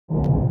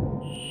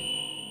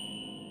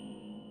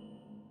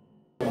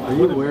Are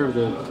you aware of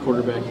the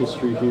quarterback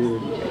history here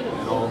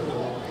at all?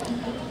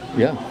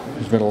 Yeah,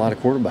 there's been a lot of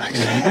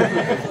quarterbacks.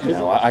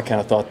 I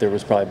kind of thought there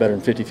was probably better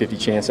than 50-50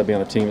 chance I'd be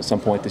on a team at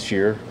some point this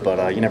year,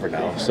 but you never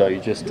know. So you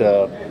just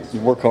you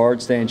work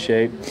hard, stay in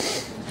shape,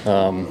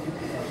 kind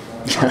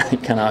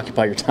of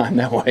occupy your time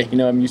that way.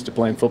 I'm used to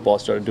playing football. I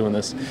started doing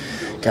this,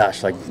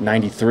 gosh, like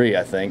 '93,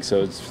 I think.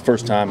 So it's the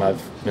first time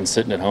I've been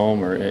sitting at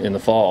home or in the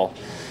fall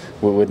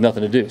with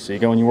nothing to do. So you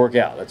go and you work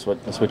out. That's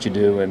what you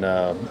do. And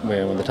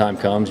when the time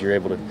comes, you're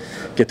able to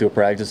get to a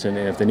practice. And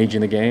if they need you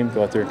in the game,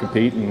 go out there and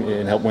compete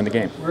and help win the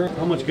game.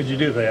 How much could you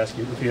do if they ask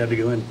you if you had to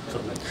go in?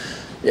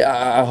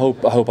 Yeah, I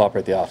hope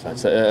operate the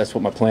offense. That's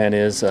what my plan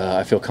is.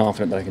 I feel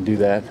confident that I can do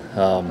that.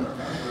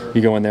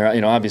 You go in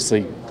there.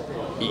 Obviously,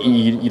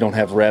 you don't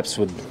have reps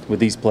with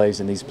these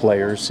plays and these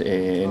players,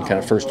 and kind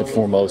of first and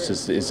foremost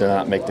is to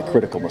not make the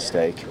critical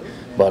mistake.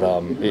 But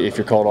if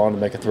you're called on to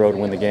make a throw to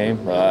win the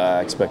game, I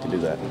expect to do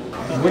that.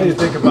 What do you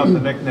think about the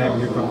nickname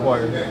you've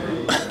acquired?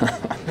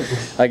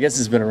 I guess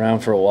it's been around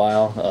for a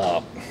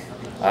while.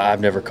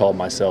 I've never called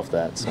myself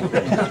that. So.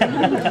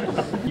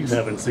 You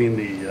haven't seen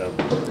the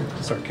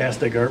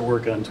sarcastic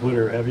artwork on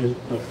Twitter, have you?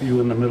 Of you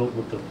in the middle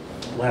with the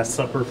Last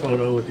Supper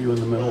photo with you in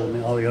the middle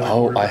and all the other.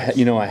 Oh,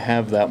 I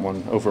have that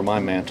one over my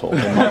mantle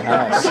in my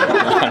house.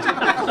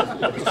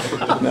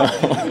 No.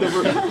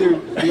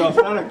 The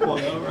authentic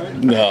one, though, right?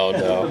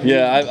 No.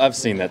 Yeah, I've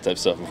seen that type of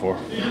stuff before.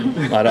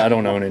 I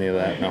don't own any of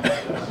that. No.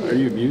 Are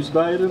you amused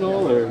by it at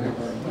all, or?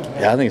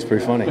 Yeah, I think it's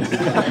pretty funny.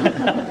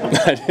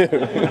 I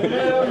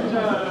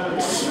do.